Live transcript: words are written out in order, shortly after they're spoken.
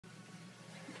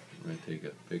I'm gonna take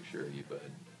a picture of you, bud.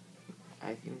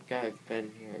 I think I've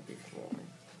been here before.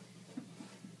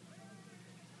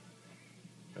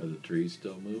 Are the trees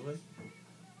still moving?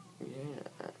 Yeah.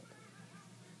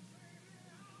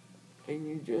 What are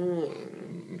you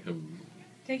doing?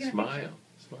 Taking a Smile. picture.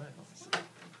 Smile.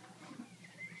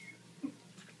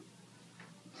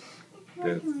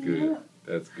 That's good.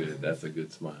 That's good. That's a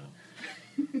good smile.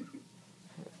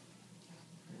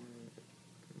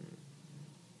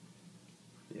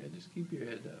 Yeah, just keep your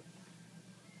head up.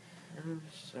 I'm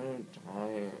so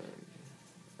tired.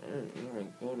 I don't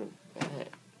want to go to bed.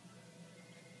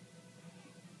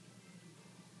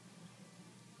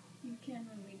 You can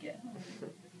when we get home.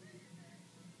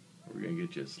 We're gonna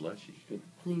get you a slushie. You should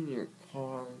clean your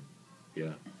car.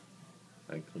 Yeah,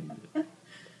 I cleaned it.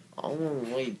 I want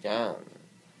to lay down.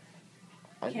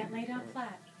 Can't lay down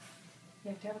flat.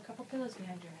 You have to have a couple pillows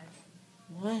behind your head.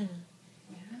 What?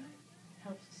 Yeah.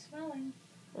 Helps with swelling.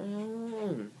 I don't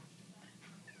want.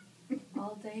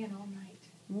 All day and all night.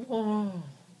 Whoa.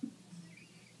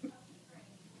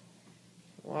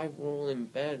 Why roll in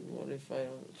bed? What if I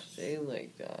don't stay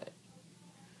like that?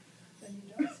 Then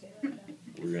you don't stay like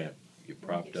that. We're gonna get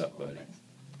propped up, buddy.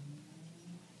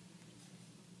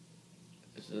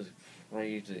 This is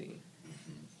crazy.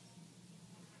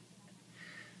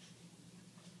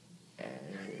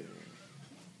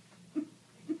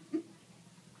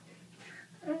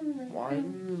 Why are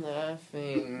you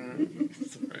laughing?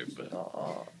 It's alright, bud.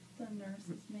 Stop. The nurse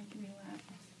is making me laugh.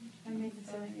 I'm making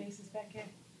silly faces back here.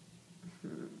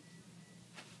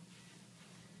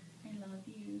 I love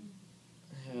you.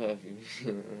 I love you.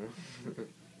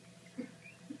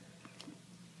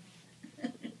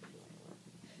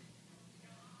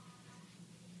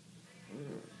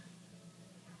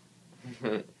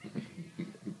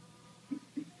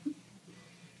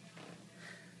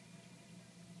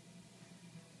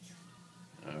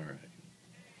 Alright.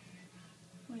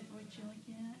 Wait, what you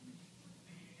looking at?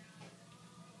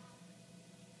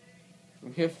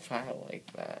 We fight like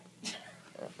that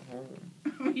at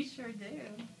home. We sure do.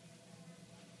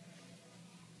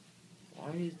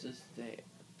 Why is this there?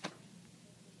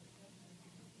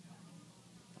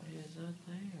 Why is that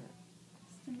there?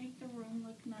 Just to make the room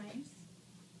look nice.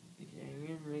 Yeah,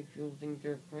 you're gonna make people think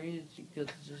they're crazy because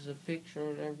there's a picture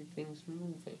and everything's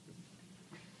moving.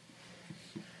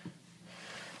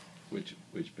 Which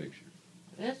picture?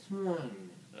 This one.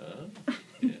 Yeah.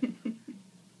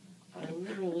 I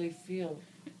literally feel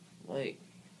like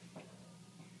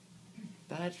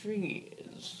that tree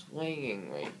is swaying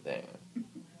right there.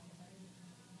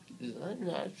 Is that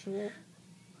natural?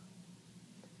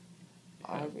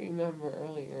 I remember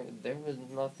earlier there was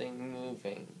nothing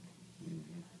moving.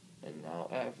 And now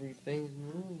everything's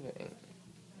moving.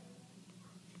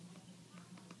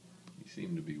 You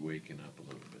seem to be waking up a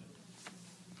little bit.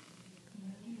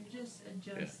 You're just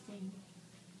adjusting.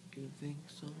 You think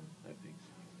so? I think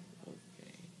so.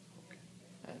 Okay. Okay.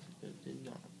 That's good to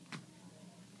know.